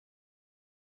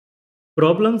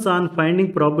Problems on finding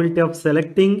probability of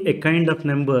selecting a kind of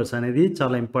numbers అనేది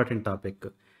చాలా important topic.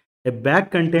 A bag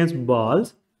contains balls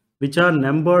which are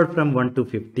numbered from 1 to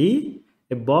 50.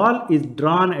 A ball is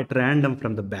drawn at random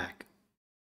from the bag.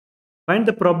 Find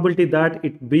the probability that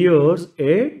it bears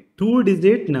a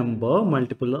 2-digit number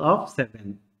multiple of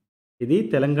 7. ఇది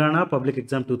Telangana public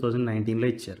exam 2019లో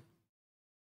ఇచ్చారు.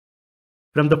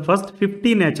 From the first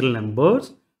 50 natural numbers,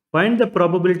 find the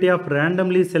probability of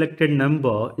randomly selected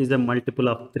number is a multiple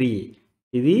of 3.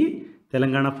 ఇది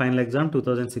Telangana final exam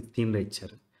 2016లో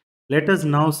ఇచ్చారు. Let us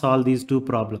now solve these two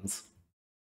problems.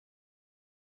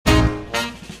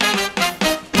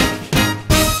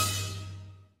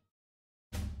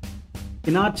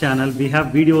 In our channel, we have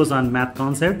videos on math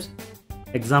concepts,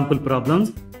 example problems,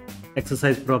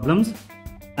 exercise problems,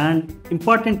 and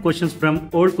important questions from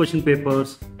old question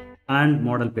papers and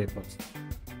model papers.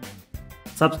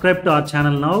 Subscribe to our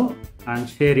channel now and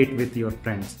share it with your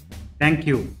friends. Thank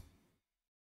you.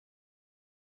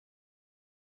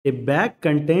 A bag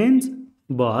contains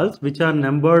balls which are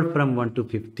numbered from 1 to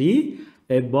 50.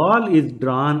 A ball is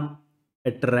drawn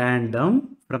at random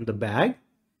from the bag.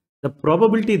 The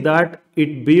probability that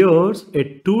it bears a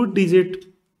 2-digit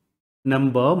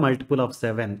number multiple of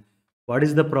 7. What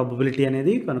is the probability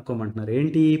అనేది కనుక్కోమంటున్నారు.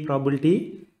 ఏంటి probability?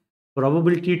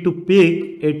 Probability to pick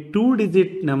a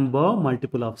 2-digit number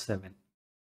multiple of 7.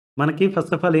 మనకి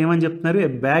first of all ఏమని చెప్తున్నారు?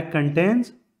 A bag contains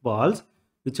balls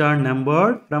which are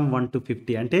numbered from 1 to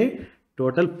 50. అంటే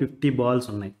total 50 balls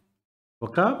ఉన్నాయి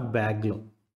ఒక బ్యాగ్లో,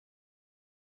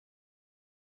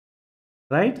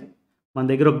 right? మన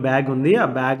దగ్గర ఒక బ్యాగ్ ఉంది, ఆ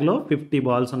బ్యాగ్లో 50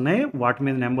 బాల్స్ ఉన్నాయి. వాటి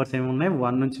మీద నెంబర్స్ ఏమి ఉన్నాయి?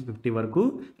 1 నుంచి 50 వరకు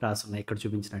రాసున్నాయి ఇక్కడ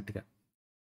చూపించినట్టుగా.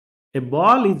 ఏ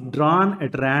ball is drawn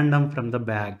at random from the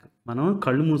bag. మనం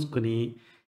కళ్ళు మూసుకొని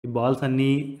ఈ బాల్స్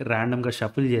అన్నీ ర్యాండమ్గా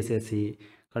షఫుల్ చేసేసి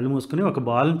కళ్ళు మూసుకొని ఒక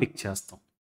బాల్ని పిక్ చేస్తాం.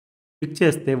 పిక్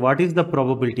చేస్తే what is the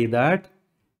probability that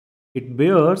it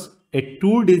bears A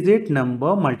 2-digit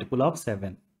number multiple of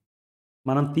 7.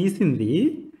 మనం తీసింది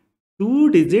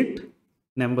 2-digit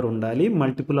నెంబర్ ఉండాలి,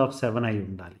 మల్టిపుల్ ఆఫ్ 7 అయి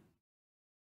ఉండాలి.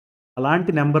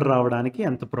 అలాంటి నెంబర్ రావడానికి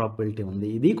ఎంత ప్రాబబిలిటీ ఉంది?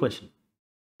 ఇది question,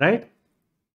 right?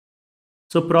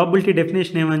 So probability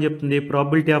definition ఏమని చెప్తుంది?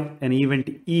 ప్రాబబిలిటీ ఆఫ్ ఎన్ ఈవెంట్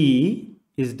ఈ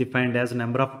is defined as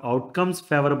number of outcomes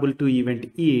favourable to event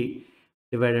ఈ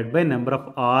divided by number of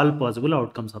all possible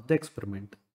outcomes of the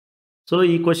experiment. So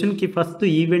ఈ క్వశ్చన్కి ఫస్ట్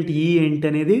ఈవెంట్ ఈ ఏంటి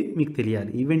అనేది మీకు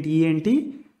తెలియాలి. ఈవెంట్ ఈ ఏంటి?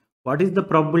 What is the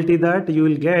probability that you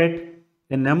will get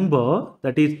a number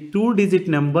that is 2-digit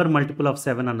number multiple of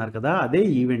 7 అన్నారు కదా, అదే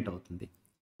ఈవెంట్ అవుతుంది.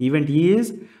 ఈవెంట్ ఈ is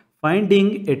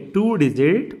finding a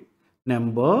 2-digit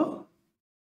number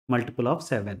multiple of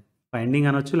 7. Finding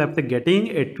అనొచ్చు, లేకపోతే getting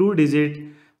a 2-digit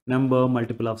number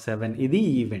multiple of 7. ఇది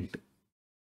event.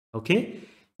 Okay,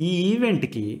 ఈ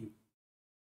ఈవెంట్కి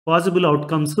పాసిబుల్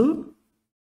అవుట్కమ్స్,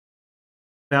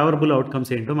 ఫేవరబుల్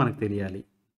అవుట్కమ్స్ ఏంటో మనకు తెలియాలి,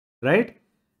 రైట్?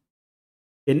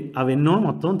 అవెన్నో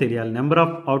మొత్తం తెలియాలి. Number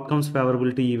of outcomes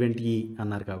favourable to event ఈ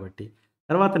అన్నారు కాబట్టి.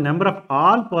 తర్వాత number of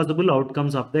all possible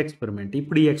outcomes of the experiment.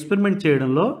 ఇప్పుడు ఈ ఎక్స్పెరిమెంట్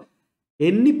చేయడంలో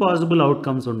ఎన్ని పాసిబుల్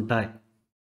అవుట్కమ్స్ ఉంటాయి?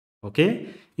 ఓకే,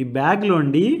 ఈ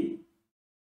బ్యాగ్లోండి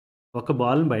ఒక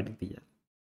బాల్ని బయటకు తీయాలి.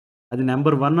 అది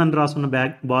నెంబర్ 1 అని రాసున్న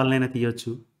బాల్నైనా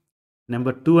తీయొచ్చు,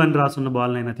 నెంబర్ 2 అని రాసున్న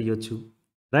బాల్నైనా తీయొచ్చు,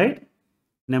 రైట్?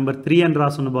 నెంబర్ 3 అని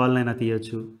రాసున్న బాల్నైనా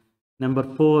తీయొచ్చు, నెంబర్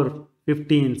 4,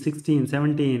 15, 16,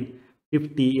 17,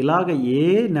 50 ఇలాగ ఏ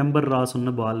నెంబర్ రాసున్న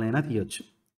బాల్నైనా తీయొచ్చు,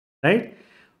 రైట్?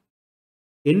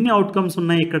 ఎన్ని అవుట్కమ్స్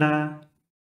ఉన్నాయి ఇక్కడ?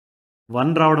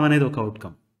 1 రావడం అనేది ఒక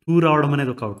అవుట్కమ్, 2 రావడం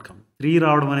అనేది ఒక అవుట్కమ్, 3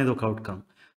 రావడం అనేది ఒక అవుట్కమ్.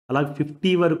 అలాగే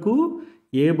 50 వరకు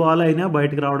ఏ బాల్ అయినా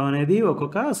బయటకు రావడం అనేది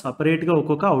ఒక్కొక్క సపరేట్గా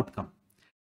ఒక్కొక్క outcome.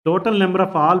 Total number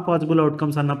of all possible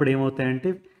outcomes అన్నప్పుడు ఏమవుతాయంటే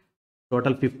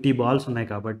టోటల్ 50 బాల్స్ ఉన్నాయి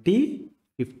కాబట్టి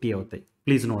 50 అవుతాయి.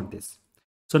 Please note this.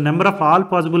 So number of all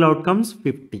possible outcomes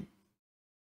 50.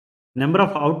 Number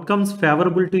of outcomes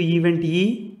favourable to event ఈ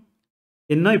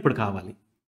ఎన్నో ఇప్పుడు కావాలి,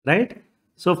 right?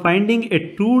 So finding A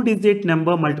 2-digit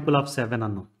number multiple of 7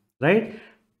 అన్నాం, right?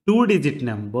 2-digit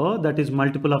number that is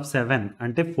multiple of 7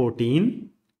 అంటే 14,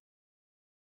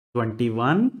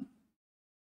 21,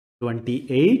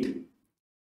 28,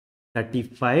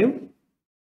 35,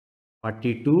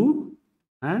 42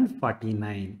 and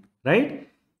 49, right?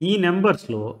 ఈ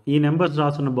numbers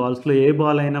రాసున్న బాల్స్లో ఏ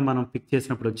ball అయినా మనం pick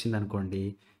చేసినప్పుడు వచ్చింది అనుకోండి,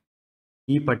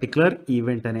 ఈ పర్టికులర్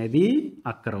ఈవెంట్ అనేది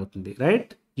అక్కర్ అవుతుంది,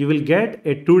 right? You will get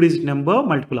a 2-digit number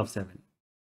multiple of 7.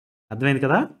 అర్థమైంది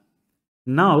కదా?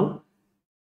 నౌ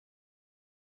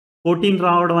 14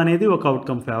 రావడం అనేది ఒక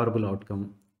అవుట్కమ్, ఫేవరబుల్ అవుట్కమ్.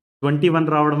 21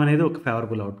 రావడం అనేది ఒక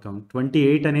ఫేవరబుల్ అవుట్కమ్.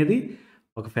 28 అనేది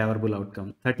ఒక ఫేవరబుల్ అవుట్కమ్.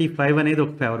 35 అనేది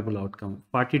ఒక ఫేవరబుల్ అవుట్కమ్.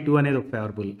 42 అనేది ఒక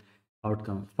ఫేవరబుల్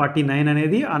అవుట్కమ్. 49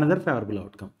 అనేది another favourable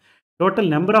outcome. Total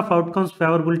number of outcomes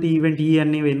favourability event ఈ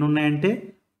అనేవి ఎన్ని ఉన్నాయంటే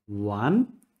 1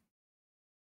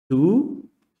 2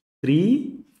 3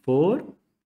 4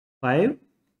 5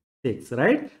 6,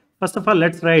 right? First of all,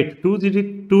 let's write two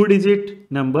digit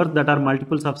numbers that are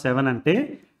multiples of 7 ante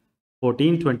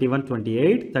 14 21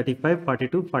 28 35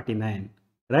 42 49,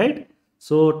 right?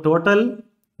 So total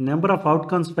number of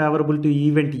outcomes favorable to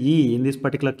event E in this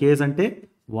particular case ante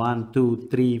 1 2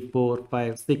 3 4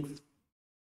 5 6,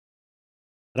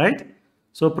 right?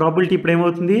 So probability ఇప్పుడు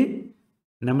ఏమవుతుంది,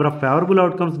 number of favorable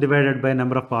outcomes divided by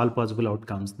number of all possible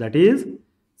outcomes, that is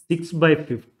 6 by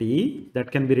 50, that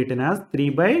can be written as 3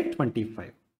 by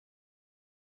 25.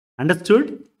 Understood?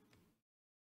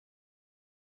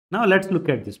 Now let's look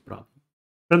at this problem.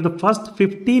 From the first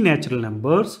 50 natural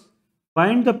numbers,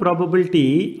 find the probability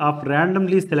of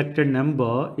randomly selected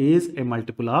number is a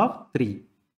multiple of 3.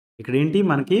 ఇక్కడ ఏంటి,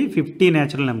 మనకి 50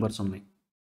 natural numbers ఉన్నాయి,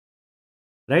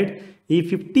 right? ఈ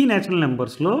 50 natural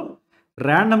numbers లో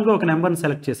ర్యాండమ్గా ఒక నెంబర్ని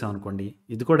select చేసాం అనుకోండి.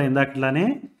 ఇది కూడా ఇందాకలానే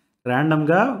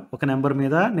ర్యాండమ్గా ఒక నెంబర్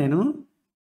మీద నేను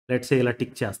లెట్స్ సే ఇలా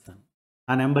టిక్ చేస్తాను.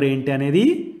 ఆ నెంబర్ ఏంటి అనేది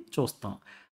చూస్తాం.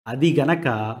 అది గనక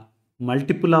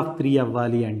మల్టిపుల్ ఆఫ్ 3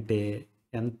 అవ్వాలి అంటే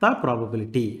ఎంత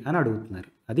ప్రాబబిలిటీ అని అడుగుతున్నారు.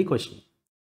 అది క్వశ్చన్,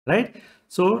 రైట్?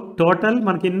 సో టోటల్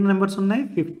మనకి ఎన్ని నెంబర్స్ ఉన్నాయి,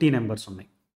 50 నెంబర్స్ ఉన్నాయి.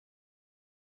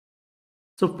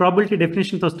 సో ప్రాబిలిటీ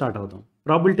డెఫినేషన్తో స్టార్ట్ అవుతాం.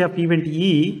 ప్రాబిలిటీ ఆఫ్ ఈవెంట్ ఈ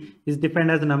is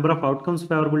defined as the number of outcomes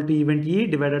favourable to event ఈ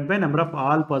divided by number of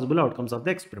all possible outcomes of the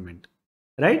experiment,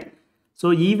 right? So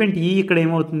event ఈ ఇక్కడ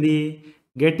ఏమవుతుంది,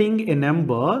 getting a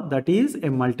number that is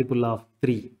a multiple of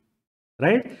 3,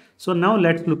 right? So now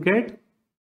let's look at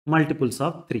multiples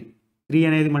of 3. 3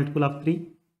 అనేది multiple of 3,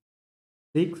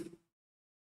 6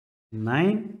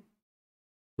 9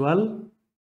 12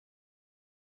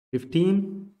 15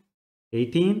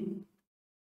 18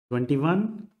 21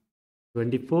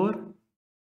 24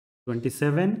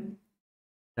 27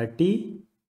 30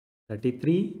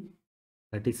 33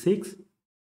 36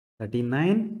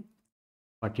 39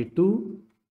 42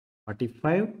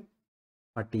 45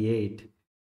 48,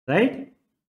 right?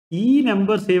 ఈ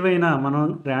numbers ఏవైనా మనం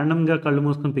ర్యాండమ్గా కళ్ళు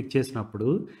మూసుకొని పిక్ చేసినప్పుడు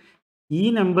ఈ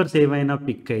నెంబర్స్ ఏవైనా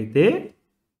పిక్ అయితే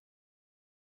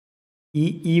ఈ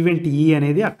ఈవెంట్ ఈ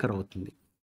అనేది అక్కర్ అవుతుంది,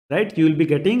 right? You will be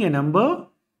getting a number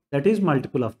that is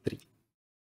multiple of 3,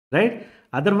 right?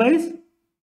 Otherwise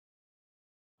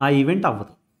ఆ ఈవెంట్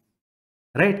అవ్వదు,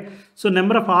 right? So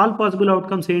number of all possible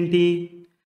outcomes ఏంటి,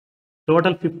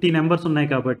 టోటల్ 50 నెంబర్స్ ఉన్నాయి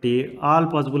కాబట్టి ఆల్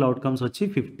పాసిబుల్ అవుట్కమ్స్ వచ్చి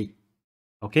 50,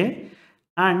 okay?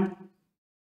 And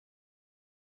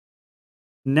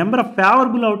number of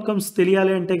favourable outcomes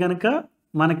తెలియాలి అంటే కనుక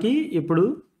మనకి ఇప్పుడు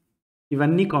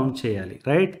ఇవన్నీ కౌంట్ చేయాలి,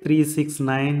 రైట్? 3 6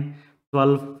 9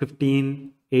 12 15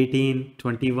 18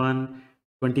 21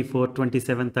 24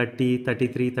 27 30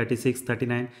 33 36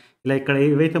 39 ఇలా ఇక్కడ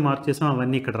ఏవైతే మార్క్ చేసామో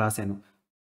అవన్నీ ఇక్కడ రాశాను.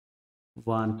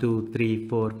 1 2 3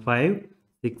 4 5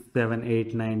 6 7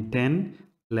 8 9 10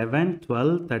 11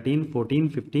 12 13 14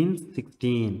 15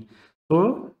 16. సో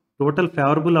టోటల్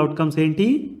ఫేవరబుల్ అవుట్కమ్స్ ఏంటి,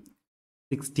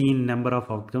 16 number of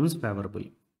outcomes favourable,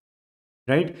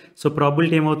 right? So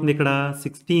probability ఏమవుతుంది ఇక్కడ,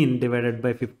 16 డివైడెడ్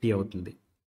బై 50 అవుతుంది.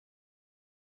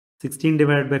 16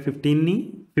 డివైడెడ్ బై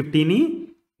 50ని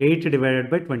 8 డివైడెడ్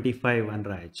బై 25 అని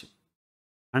రాయొచ్చు.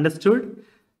 Understood?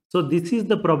 So this is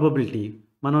the probability.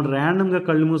 మనం ర్యాండమ్గా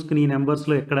కళ్ళు మూసుకుని ఈ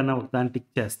నెంబర్స్లో ఎక్కడైనా ఒకదాన్ని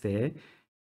టిక్ చేస్తే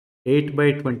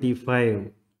 8/25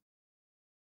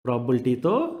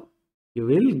 ప్రాబిలిటీతో you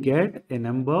will get a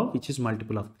number which is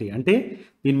multiple of 3. అంటే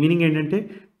దీని మీనింగ్ ఏంటంటే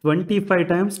 25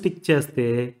 టైమ్స్ టిక్ చేస్తే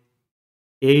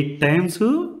 8 టైమ్స్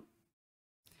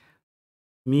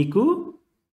మీకు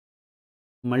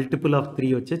మల్టిపుల్ ఆఫ్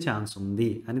 3 వచ్చే ఛాన్స్ ఉంది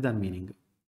అని దాని మీనింగ్.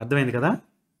 అర్థమైంది కదా?